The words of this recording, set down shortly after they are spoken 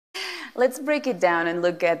Let's break it down and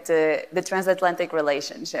look at the transatlantic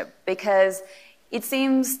relationship, because it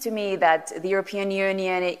seems to me that the European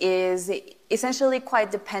Union is essentially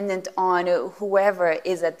quite dependent on whoever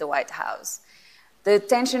is at the White House. The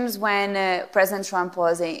tensions when President Trump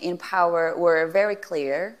was in power were very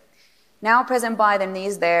clear. Now President Biden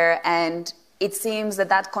is there, and it seems that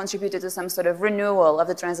that contributed to some sort of renewal of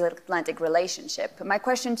the transatlantic relationship. My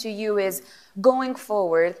question to you is, going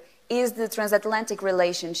forward, is the transatlantic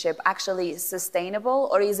relationship actually sustainable,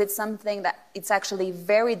 or is it something that it's actually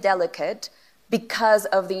very delicate because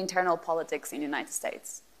of the internal politics in the United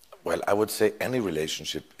States? Well, I would say any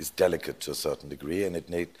relationship is delicate to a certain degree, and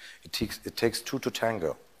it takes two to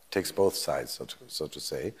tango. It takes both sides, so to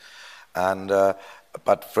say. And,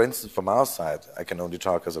 but for instance, from our side, I can only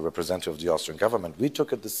talk as a representative of the Austrian government, we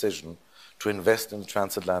took a decision to invest in the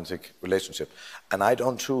transatlantic relationship. And I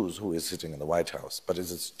don't choose who is sitting in the White House, but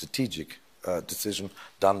it's a strategic decision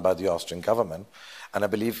done by the Austrian government. And I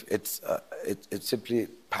believe it's simply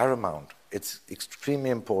paramount. It's extremely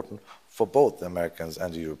important for both the Americans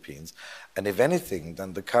and the Europeans. And if anything,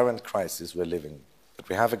 then the current crisis we're living, that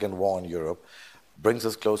we have again war in Europe, brings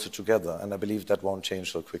us closer together. And I believe that won't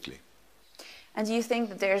change so quickly. And do you think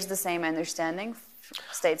that there's the same understanding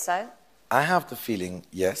stateside? I have the feeling,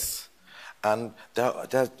 yes. And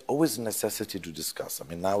there's always a necessity to discuss. I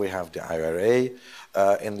mean, now we have the IRA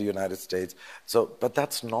in the United States. So, but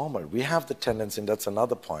that's normal. We have the tendency, and that's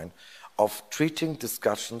another point, of treating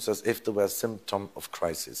discussions as if they were a symptom of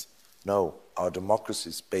crisis. No, our democracy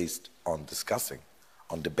is based on discussing,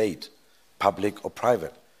 on debate, public or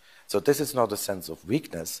private. So this is not a sense of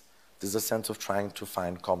weakness. This is a sense of trying to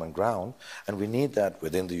find common ground, and we need that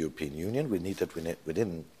within the European Union, we need that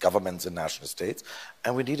within governments and national states,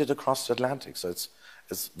 and we need it across the Atlantic. So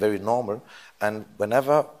it's very normal, and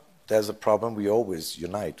whenever there's a problem, we always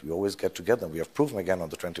unite, we always get together. We have proven again on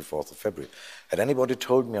the 24th of February. Had anybody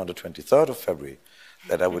told me on the 23rd of February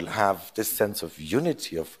that I will have this sense of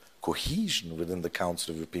unity, of cohesion within the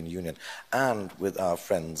Council of the European Union and with our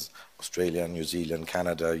friends, Australia, New Zealand,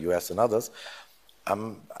 Canada, US and others, I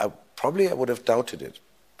would have doubted it,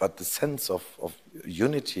 but the sense of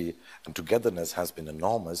unity and togetherness has been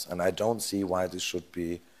enormous, and I don't see why this should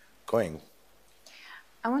be going.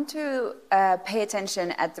 I want to pay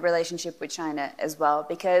attention at the relationship with China as well,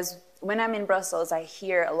 because when I'm in Brussels, I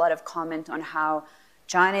hear a lot of comment on how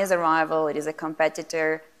China is a rival, it is a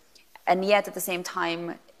competitor, and yet at the same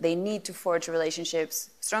time, they need to forge relationships,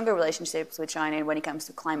 stronger relationships with China when it comes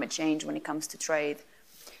to climate change, when it comes to trade.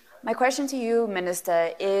 My question to you,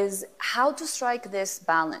 Minister, is how to strike this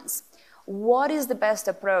balance? What is the best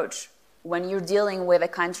approach when you're dealing with a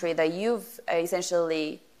country that you've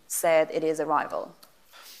essentially said it is a rival?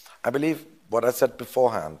 I believe what I said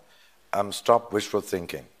beforehand, stop wishful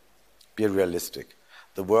thinking, be realistic.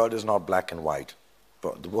 The world is not black and white,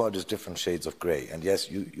 but the world is different shades of gray. And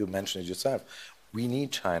yes, you mentioned it yourself. We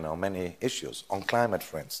need China on many issues, on climate,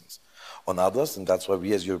 for instance. On others, and that's why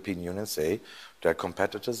we as European Union say they're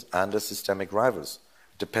competitors and they're systemic rivals.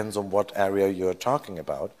 It depends on what area you're talking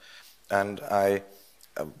about. And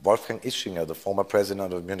Wolfgang Ischinger, the former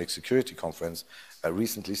president of the Munich Security Conference,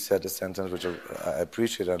 recently said a sentence which I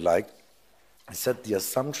appreciate and liked. He said the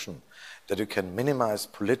assumption that you can minimize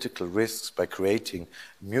political risks by creating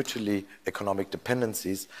mutually economic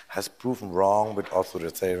dependencies has proven wrong with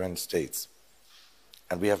authoritarian states.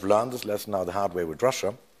 And we have learned this lesson now the hard way with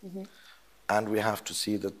Russia. Mm-hmm. And we have to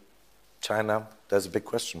see that China, there's a big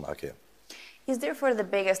question mark here. Is therefore the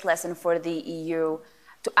biggest lesson for the EU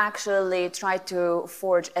to actually try to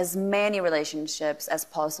forge as many relationships as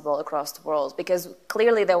possible across the world? Because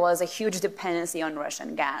clearly there was a huge dependency on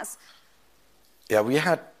Russian gas. Yeah,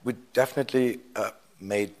 we definitely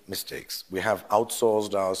made mistakes. We have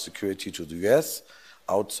outsourced our security to the US,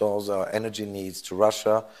 outsourced our energy needs to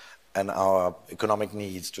Russia, and our economic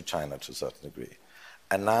needs to China to a certain degree.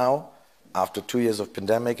 And now, after 2 years of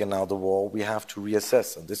pandemic and now the war, we have to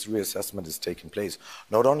reassess. And this reassessment is taking place,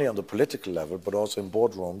 not only on the political level, but also in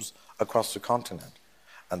boardrooms across the continent.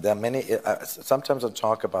 And there are many, sometimes I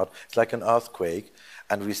talk about, it's like an earthquake,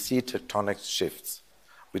 and we see tectonic shifts.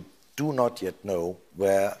 We do not yet know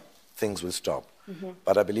where things will stop. Mm-hmm.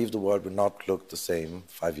 But I believe the world will not look the same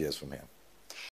 5 years from here.